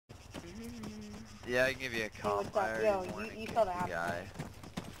Yeah, I can give you a comp. what's up? I Yo, already warned you and saw the kicked the house.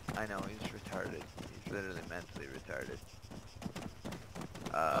 guy. I know, he's retarded. He's literally mentally retarded.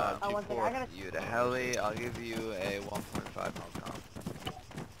 Oh, one second, I gotta... You to heli, I'll give you a 1.5 mil comp.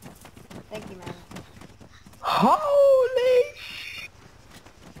 Thank you, man. Holy sh!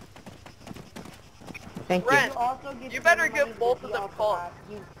 Thank you. Ren, Also get you better money give because both he of them also calls. got-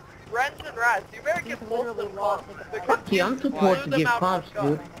 you- Rens and Rats, you better He's give both of them literally calls. lost it. Because Fuck you, I'm supposed to give comps, dude.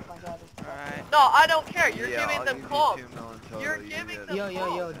 Alright. No, I don't care. You're Yeah, giving I'll them give you calls. 2 mil in total. You're You giving get them it.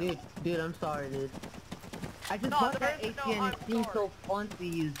 Yo, dude, I'm sorry, dude. I just No, bought there that is no AK and I'm it seemed sorry. so fun to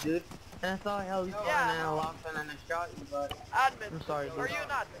use, dude. And I saw hell you Yeah. and I locked on and I shot you, but Admin. I'm sorry, Are dude. you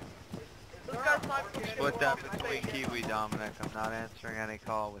not? This guy's not from Split that between Kiwi, Dominic. I'm not answering any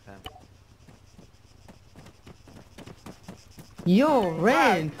call with him. Yo,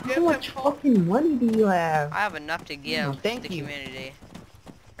 Ren, give how much him calls. fucking money do you have? I have enough to give Oh, thank the you. community.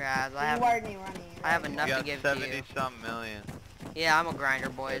 Raz, I You have already running. I have You enough to got give to you. 70-some million. Yeah, I'm a grinder,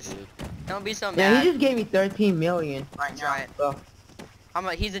 boys. Yeah, dude. Don't be so Yeah, mad. he just gave me 13 million right That's now. right. So.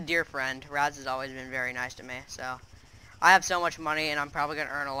 He's a dear friend. Raz has always been very nice to me, so I have so much money and I'm probably gonna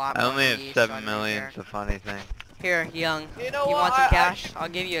earn a lot I more. only than have these, so I 7 don't million, care. it's a funny thing. Here, young. You know You what? want some I cash? should- I'll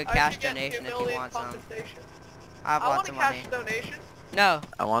give you a I cash should get donation 2 if you million want some. compensation. I have I want lots a of cash money. donation. No.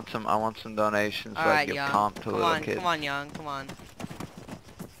 I want some donations so I Alright, can give young. comp to Come little on, kids. come on, young. Come on.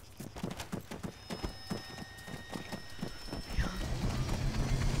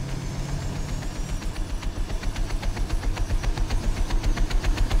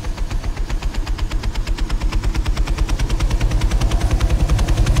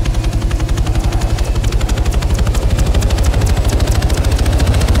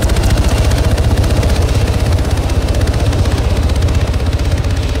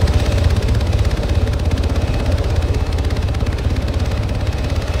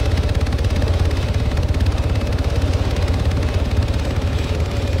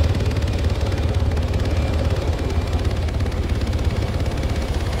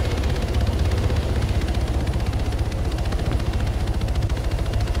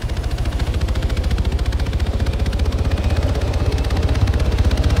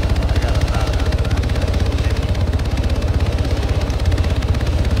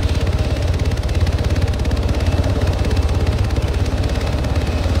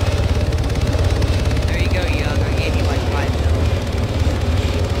 There you go, young. I gave you like 5 mil.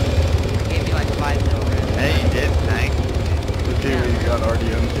 I gave you like 5 mil, Red. Hey, you did, thanks. Yeah. You got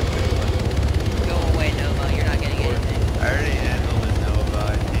RDM. Go away, Nova. You're not getting anything. I already handled it, Nova.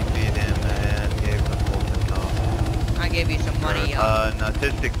 I TP'd him and gave him full comp. I gave you some money, young. An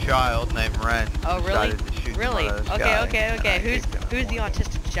autistic child named Ren Oh, really? decided to shoot Really? some other Okay, guy, okay, and okay. I Who's kicked him the and warned him.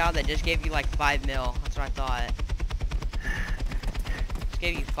 autistic child that just gave you like 5 mil? That's what I thought. Just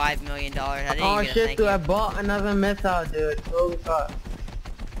gave you $5 million. I didn't Oh even get a shit, thank dude, you. I bought another missile, dude. Holy fuck.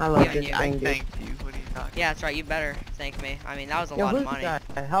 I love Yeah, this yeah. I thing, dude. thanked you. What are you talking Yeah, that's right. You better thank me. I mean, that was a Yo, lot of who's money. this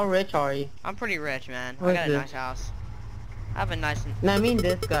guy? How rich are you? I'm pretty rich, man. I Who's got a this? nice house. I have a nice... No, I mean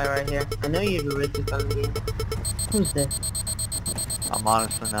this guy right here. I know you're the richest on the game. Who's this? I'm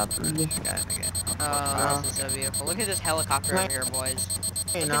honestly not the richest guy in the game. Oh, this is so beautiful. Look at this helicopter over here, boys.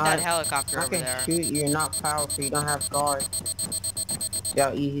 You're Look at that helicopter I over can there. shoot you. You're not powerful. You don't have guard. See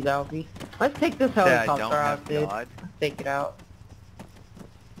how easy that would be? Let's take this Yeah, I helicopter don't out, have dude. God. Let's take it out.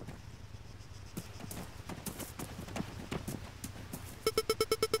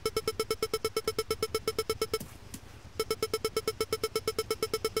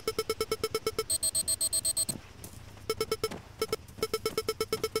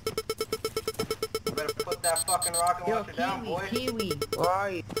 Better put that fucking rocket Yo, launcher down, boy. Kiwi, where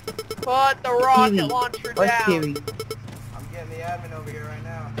are you? Put the rocket Kiwi. launcher Where's down. Kiwi? I'm getting the admin over here right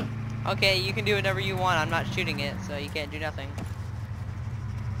now. Okay, you can do whatever you want. I'm not shooting it, so you can't do nothing.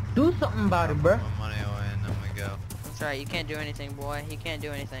 Do something about it, bruh. Put my money away and then we go. That's right. You can't do anything, boy. You can't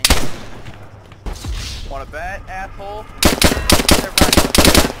do anything. Want to bet, asshole?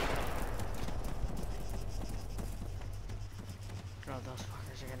 Oh, those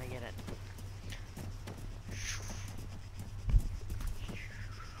fuckers are gonna get it.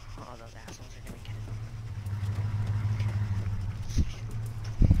 Oh, those assholes are gonna get it.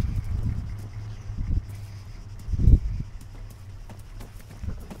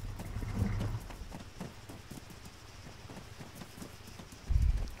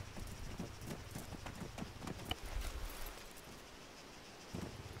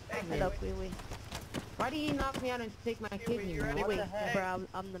 What up, Wee Wee? Why do you knock me out and take my kidney, man? What Wait, the heck? bro,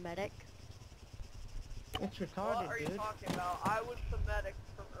 I'm the medic. It's What retarded, are you dude. talking about? I was the medic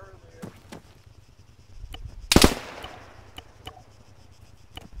from earlier.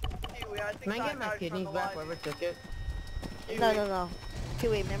 Kiwi, Yeah, I think Can I that get my guy's kidneys from back? the Whoever took it. No, no, no.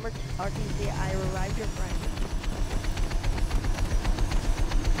 Kiwi, remember RTC, I revived your friend.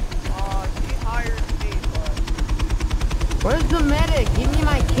 He hired me, but... Where's the medic? Give me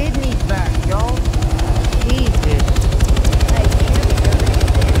my kidneys back, yo. Jesus. Hey, Kiwi, you're really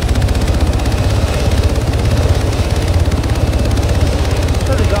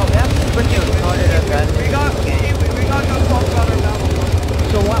So to go, we have to freaking retarded our guys. We got to go talk about our battle.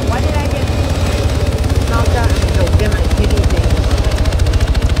 So why did I get knocked out and go get my kidney thing?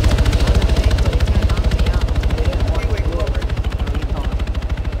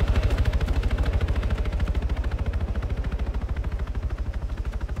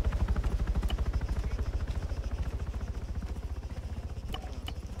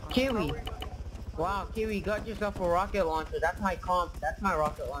 Kiwi. Wow, Kiwi, you got yourself a rocket launcher. That's my comp. That's my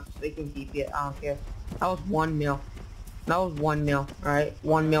rocket launcher. They can keep it. I don't care. That was 1 mil. That was 1 mil. Alright?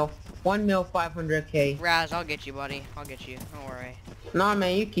 1 mil. 1 mil 500k. Raz, I'll get you, buddy. I'll get you. Don't worry. Nah,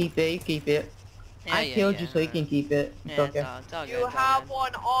 man, you keep it. You keep it. Yeah, I yeah, killed yeah. you so you can keep it. It's Yeah, okay. it's all good. You it's all have good.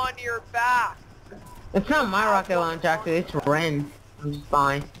 one on your back. It's not my rocket launcher, actually. It's Ren. I'm just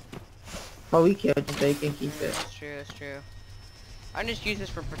fine. But we killed you so you can keep it. It's true, it's true. I just use this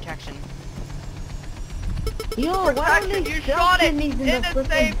for protection. Yo, why don't Protection, they you sell shot it kidneys in the a freaking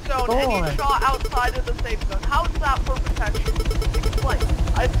safe zone, and store? you shot outside of the safe zone. How is that for protection? Explain.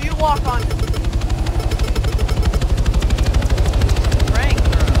 If you walk on... Frank,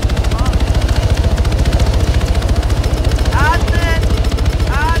 bro. Admin!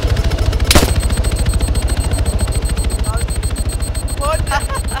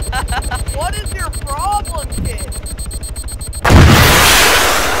 What is your problem, kid?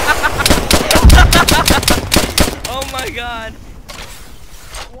 Oh my god.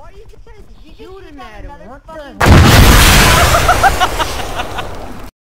 Why are you guys Shooting at him, what the fucking... hell?